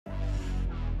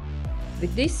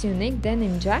With this unique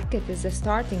denim jacket as a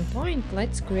starting point,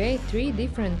 let's create 3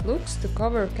 different looks to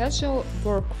cover casual,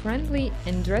 work-friendly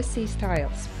and dressy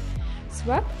styles.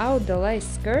 Swap out the lace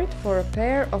skirt for a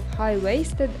pair of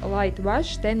high-waisted,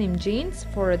 light-wash denim jeans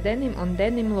for a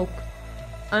denim-on-denim look.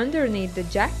 Underneath the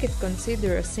jacket,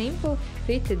 consider a simple,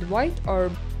 fitted white or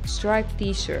striped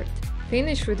t-shirt.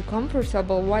 Finish with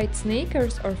comfortable white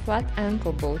sneakers or flat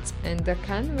ankle boots and a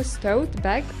canvas tote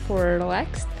bag for a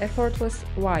relaxed, effortless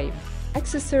vibe.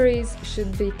 Accessories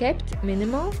should be kept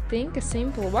minimal, think a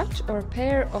simple watch or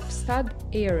pair of stud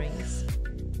earrings.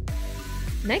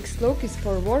 Next look is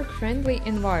for work-friendly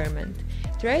environment.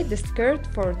 Trade the skirt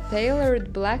for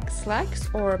tailored black slacks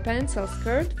or a pencil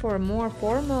skirt for a more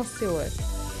formal silhouette.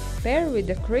 Pair with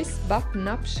a crisp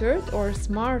button-up shirt or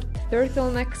smart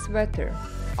turtleneck sweater.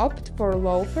 Opt for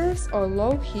loafers or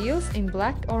low heels in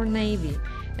black or navy,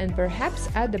 and perhaps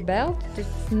add a belt to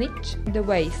cinch the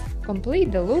waist.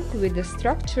 Complete the look with a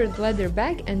structured leather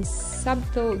bag and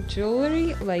subtle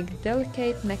jewelry like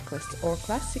delicate necklace or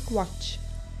classic watch.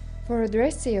 For a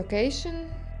dressy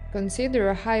occasion, consider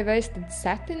a high-waisted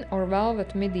satin or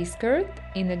velvet midi skirt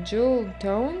in a jeweled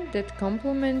tone that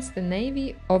complements the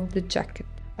navy of the jacket.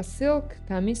 A silk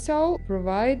camisole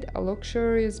provides a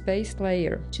luxurious base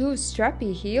layer. Choose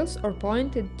strappy heels or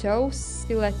pointed toe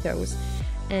stilettos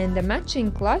and a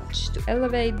matching clutch to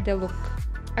elevate the look.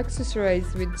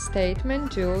 Accessorize with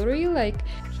statement jewelry like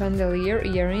chandelier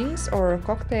earrings or a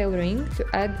cocktail ring to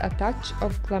add a touch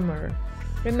of glamour.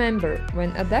 Remember,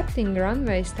 when adapting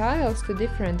runway styles to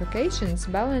different occasions,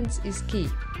 balance is key.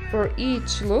 For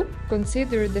each look,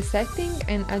 consider the setting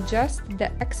and adjust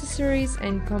the accessories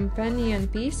and companion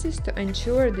pieces to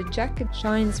ensure the jacket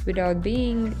shines without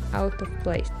being out of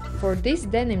place. For this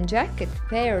denim jacket,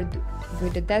 paired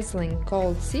with a dazzling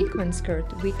gold sequin skirt,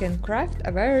 we can craft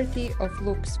a variety of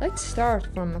looks. Let's start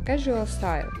from a casual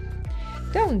style.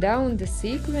 Tone down the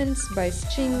sequins by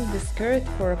stitching the skirt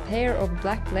for a pair of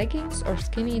black leggings or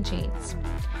skinny jeans.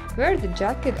 Wear the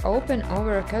jacket open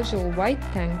over a casual white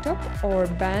tank top or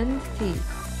band tee.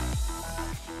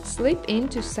 Slip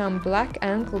into some black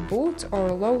ankle boots or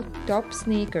low-top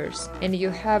sneakers, and you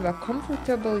have a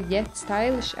comfortable yet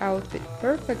stylish outfit,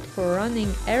 perfect for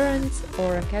running errands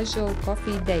or a casual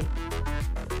coffee date.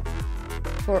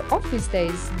 For office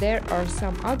days, there are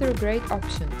some other great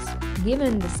options.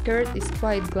 Given the skirt is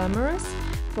quite glamorous,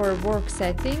 for a work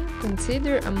setting,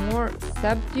 consider a more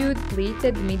subdued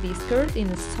pleated midi skirt in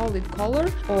a solid color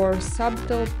or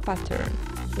subtle pattern.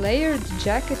 Layer the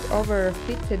jacket over a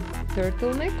fitted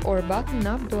turtleneck or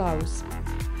button-up blouse.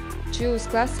 Choose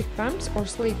classic pumps or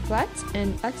sleeve flats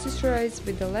and accessorize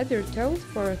with a leather tote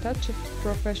for a touch of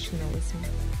professionalism.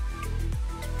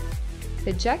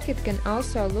 The jacket can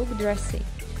also look dressy.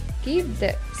 Keep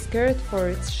the skirt for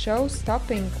its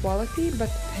show-stopping quality, but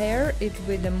pair it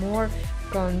with a more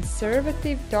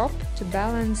conservative top to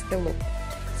balance the look,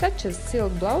 such as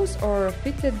silk blouse or a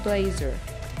fitted blazer.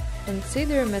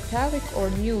 Consider metallic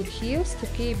or nude heels to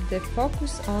keep the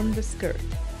focus on the skirt.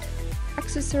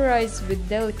 Accessorize with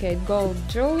delicate gold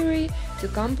jewelry to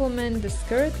complement the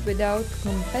skirt without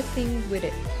competing with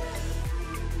it.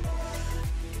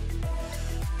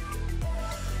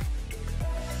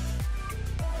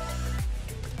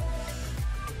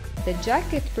 The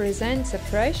jacket presents a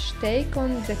fresh take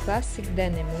on the classic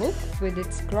denim look with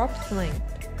its cropped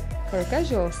length. For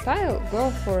casual style,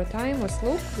 go for a timeless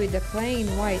look with a plain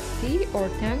white tee or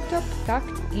tank top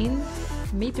tucked in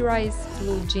mid-rise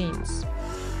blue jeans.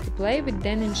 To play with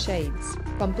denim shades.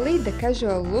 Complete the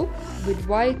casual look with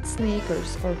white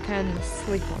sneakers or canvas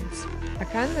slip-ons. A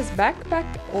canvas backpack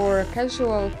or a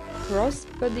casual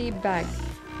crossbody bag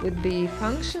would be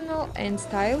functional and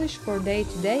stylish for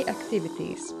day-to-day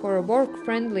activities. For a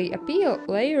work-friendly appeal,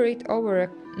 layer it over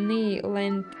a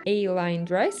knee-length A-line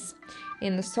dress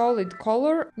in a solid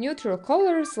color. Neutral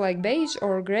colors like beige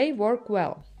or gray work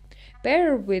well.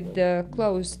 Pair with the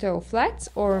closed-toe flats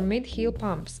or mid-heel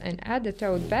pumps and add a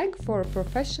tote bag for a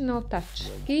professional touch.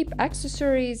 Keep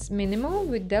accessories minimal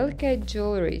with delicate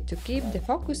jewelry to keep the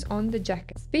focus on the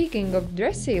jacket. Speaking of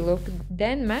dressy look,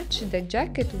 then match the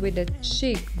jacket with a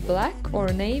chic black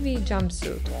or navy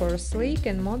jumpsuit for a sleek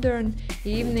and modern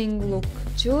evening look.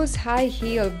 Choose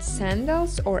high-heeled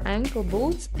sandals or ankle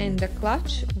boots and a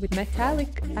clutch with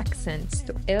metallic accents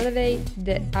to elevate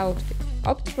the outfit.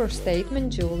 Opt for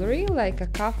statement jewelry like a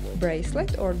cuff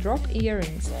bracelet or drop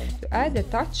earrings to add a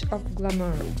touch of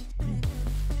glamour.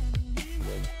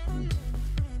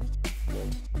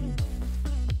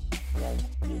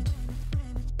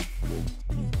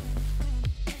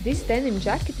 This denim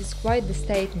jacket is quite the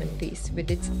statement piece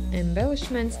with its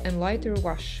embellishments and lighter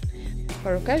wash.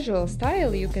 For casual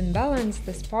style, you can balance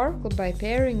the sparkle by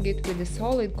pairing it with a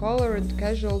solid colored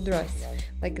casual dress,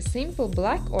 like a simple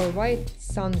black or white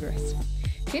sundress.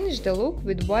 Finish the look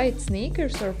with white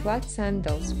sneakers or flat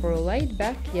sandals for a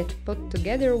laid-back yet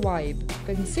put-together vibe.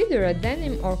 Consider a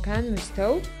denim or canvas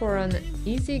top for an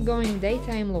easygoing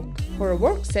daytime look. For a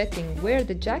work setting, wear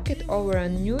the jacket over a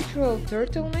neutral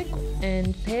turtleneck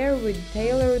and pair with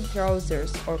tailored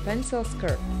trousers or pencil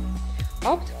skirt.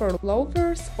 Opt for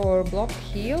loafers or block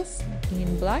heels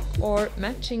in black or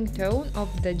matching tone of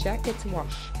the jacket's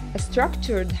wash. A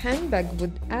structured handbag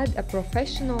would add a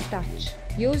professional touch.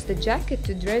 Use the jacket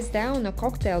to dress down a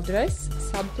cocktail dress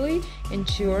subtly,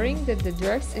 ensuring that the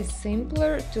dress is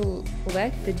simpler to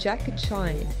let the jacket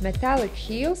shine. Metallic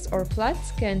heels or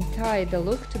flats can tie the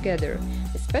look together,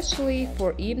 especially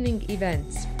for evening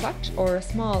events. Clutch or a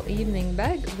small evening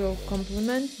bag will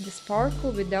complement the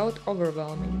sparkle without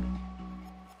overwhelming.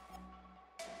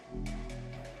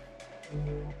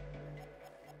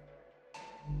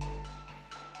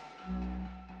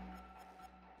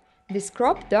 This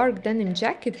cropped dark denim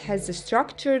jacket has a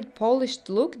structured, polished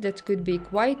look that could be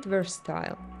quite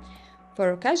versatile.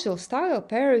 For a casual style,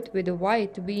 pair it with a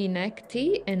white V-neck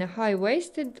tee and a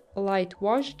high-waisted,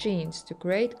 light-wash jeans to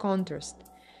create contrast.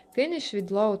 Finish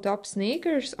with low-top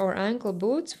sneakers or ankle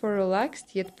boots for a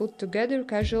relaxed yet put-together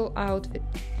casual outfit.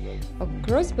 A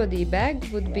crossbody bag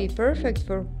would be perfect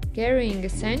for carrying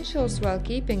essentials while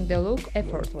keeping the look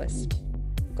effortless.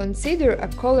 Consider a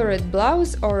colored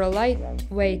blouse or a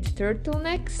lightweight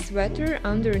turtleneck sweater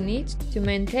underneath to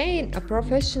maintain a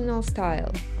professional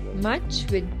style. Match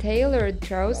with tailored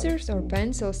trousers or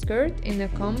pencil skirt in a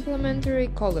complementary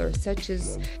color such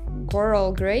as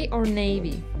coral gray or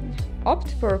navy.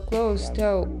 Opt for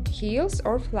closed-toe heels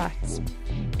or flats,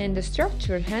 and a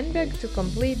structured handbag to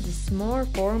complete this more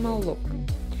formal look.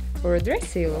 For a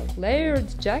dressy look,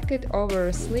 layered jacket over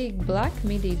a sleek black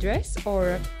midi dress or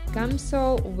a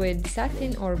camisole with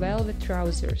satin or velvet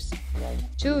trousers.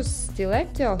 Choose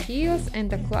stiletto heels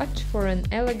and a clutch for an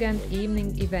elegant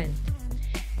evening event.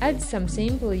 Add some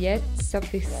simple yet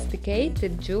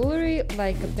sophisticated jewelry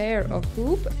like a pair of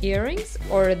hoop earrings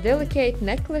or a delicate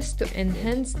necklace to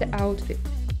enhance the outfit.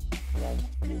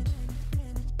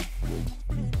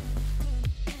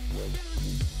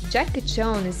 Jacket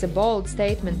shown is a bold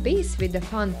statement piece with a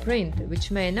fun print,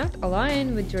 which may not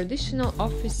align with traditional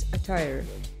office attire.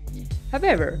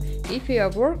 However, if your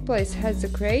workplace has a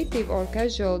creative or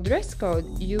casual dress code,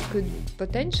 you could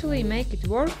potentially make it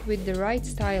work with the right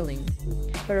styling.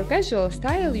 For a casual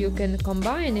style, you can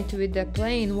combine it with a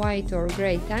plain white or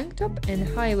grey tank top and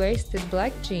high-waisted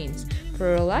black jeans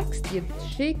for a relaxed yet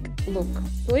chic look.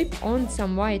 Slip on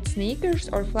some white sneakers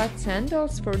or flat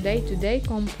sandals for day-to-day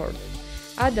comfort.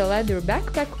 Add a leather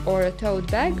backpack or a tote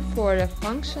bag for a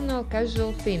functional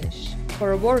casual finish.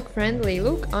 For a work-friendly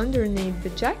look underneath the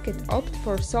jacket, opt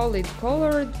for solid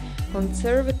colored,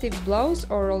 conservative blouse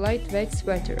or a lightweight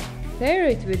sweater. Pair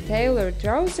it with tailored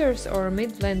trousers or a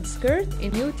mid-length skirt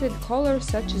in muted colors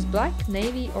such as black,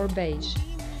 navy or beige.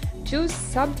 Choose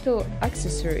subtle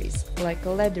accessories like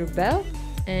a leather belt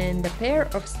and a pair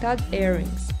of stud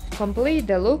earrings. Complete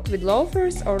the look with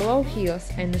loafers or low heels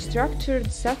and a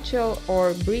structured satchel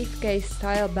or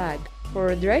briefcase-style bag. For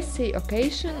a dressy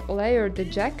occasion, layer the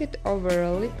jacket over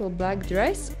a little black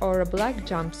dress or a black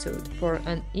jumpsuit for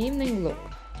an evening look.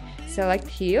 Select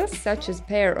heels such as a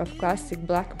pair of classic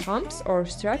black pumps or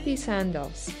strappy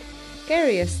sandals.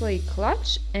 Carry a sleek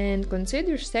clutch and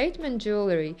consider statement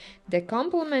jewelry that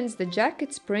complements the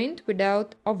jacket's print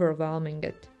without overwhelming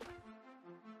it.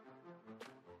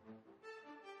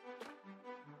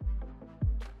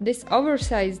 This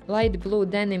oversized light blue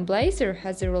denim blazer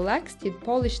has a relaxed yet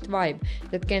polished vibe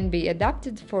that can be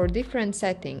adapted for different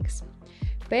settings.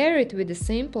 Pair it with a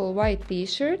simple white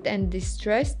t-shirt and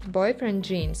distressed boyfriend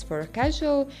jeans for a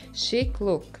casual, chic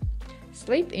look.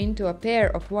 Slip into a pair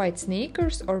of white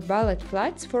sneakers or ballet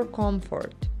flats for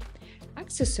comfort.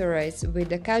 Accessorize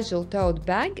with a casual tote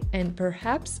bag and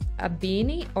perhaps a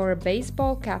beanie or a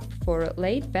baseball cap for a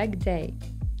laid-back day.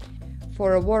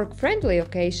 For a work-friendly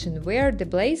occasion, wear the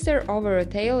blazer over a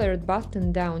tailored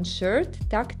button-down shirt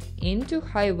tucked into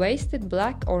high-waisted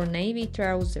black or navy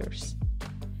trousers.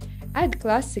 Add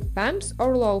classic pumps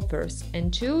or loafers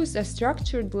and choose a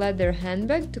structured leather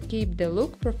handbag to keep the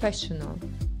look professional.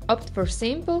 Opt for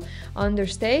simple,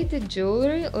 understated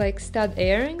jewelry like stud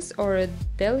earrings or a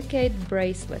delicate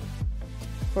bracelet.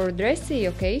 For a dressy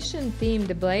occasion, theme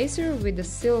the blazer with a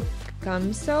silk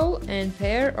camisole and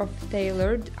pair of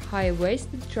tailored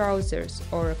high-waisted trousers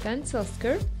or a pencil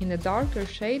skirt in a darker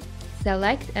shade.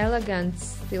 Select elegant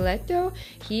stiletto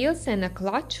heels and a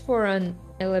clutch for an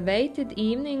elevated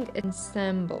evening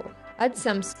ensemble. Add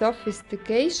some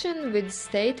sophistication with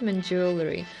statement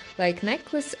jewelry, like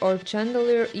necklace or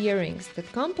chandelier earrings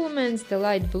that complements the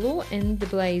light blue and the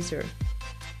blazer.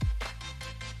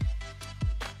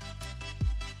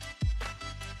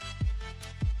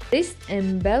 This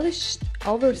embellished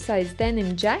oversized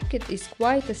denim jacket is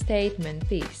quite a statement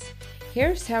piece.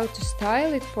 Here's how to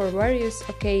style it for various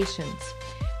occasions.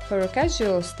 For a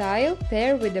casual style,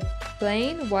 pair with a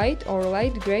plain white or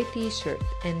light gray t-shirt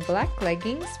and black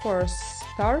leggings for a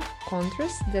stark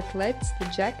contrast that lets the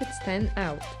jacket stand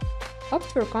out. Opt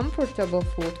for comfortable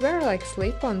footwear like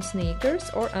slip-on sneakers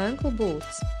or ankle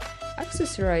boots.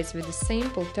 Accessorize with a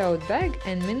simple tote bag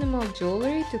and minimal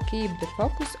jewelry to keep the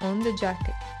focus on the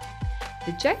jacket.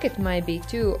 The jacket might be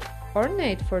too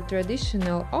ornate for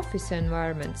traditional office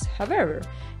environments. However,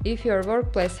 if your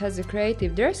workplace has a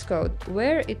creative dress code,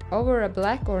 wear it over a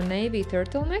black or navy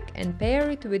turtleneck and pair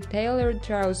it with tailored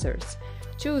trousers.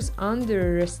 Choose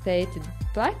understated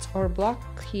flats or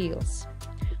block heels.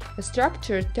 A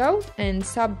structured tote and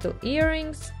subtle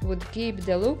earrings would keep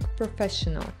the look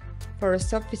professional. For a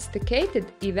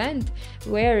sophisticated event,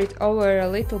 wear it over a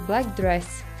little black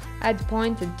dress. Add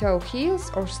pointed toe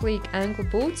heels or sleek ankle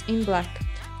boots in black.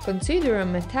 Consider a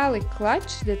metallic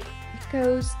clutch that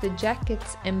echoes the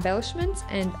jacket's embellishments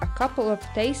and a couple of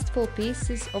tasteful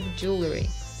pieces of jewelry.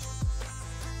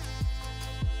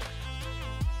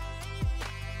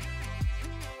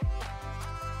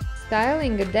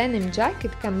 Styling a denim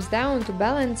jacket comes down to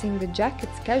balancing the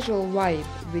jacket's casual vibe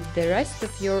with the rest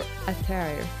of your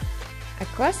attire. A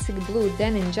classic blue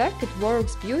denim jacket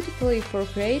works beautifully for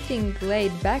creating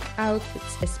laid-back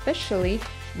outfits, especially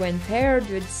when paired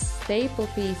with staple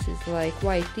pieces like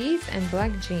white tees and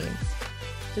black jeans.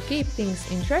 To keep things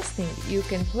interesting, you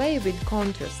can play with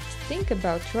contrasts. Think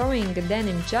about throwing a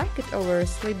denim jacket over a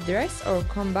slip dress or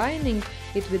combining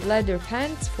it with leather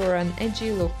pants for an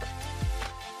edgy look.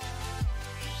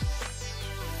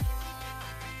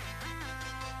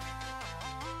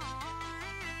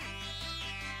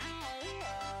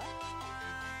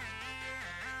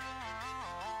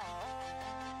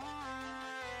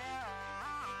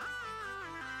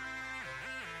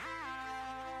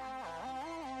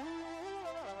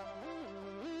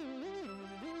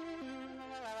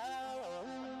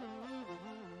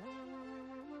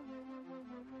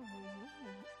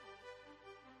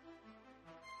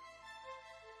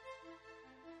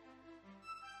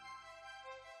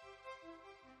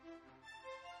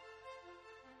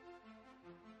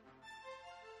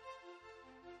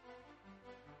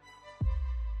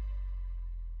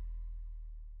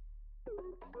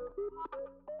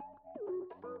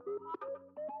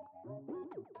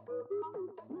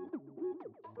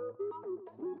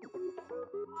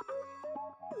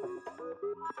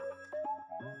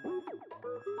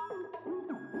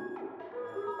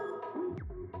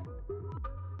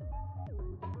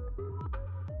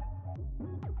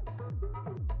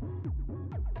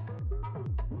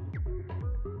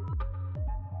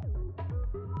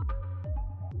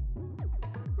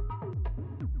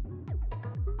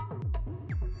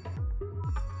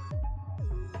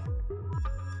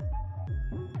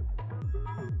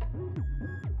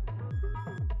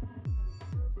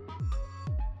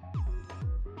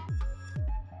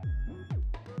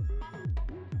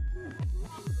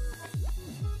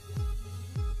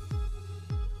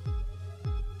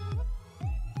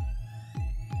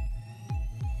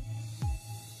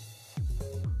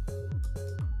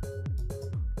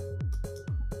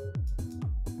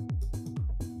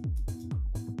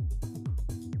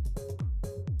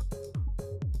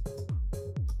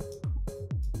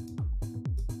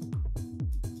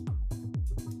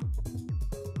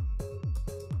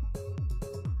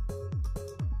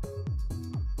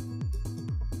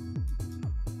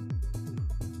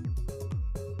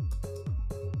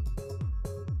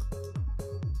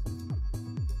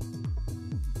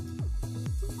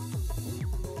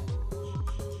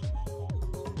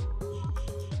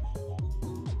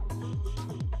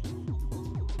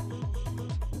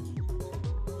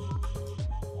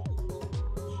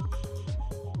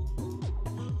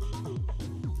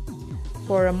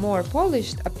 For a more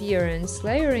polished appearance,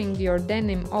 layering your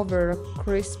denim over a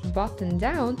crisp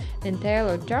button-down and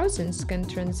tailored trousers can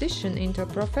transition into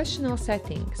professional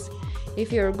settings.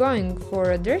 If you're going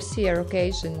for a dressier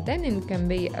occasion, denim can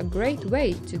be a great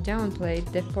way to downplay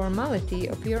the formality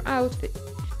of your outfit.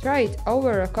 Try it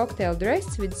over a cocktail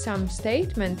dress with some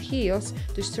statement heels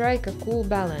to strike a cool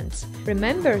balance.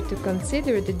 Remember to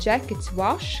consider the jacket's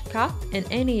wash, cut, and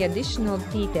any additional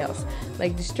details,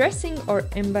 like distressing or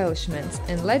embellishments,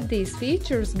 and let these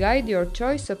features guide your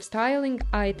choice of styling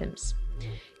items.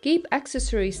 Keep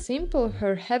accessories simple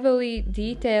for heavily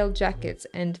detailed jackets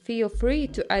and feel free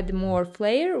to add more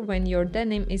flair when your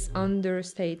denim is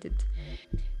understated.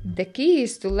 The key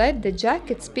is to let the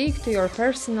jacket speak to your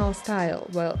personal style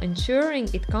while ensuring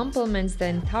it complements the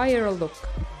entire look.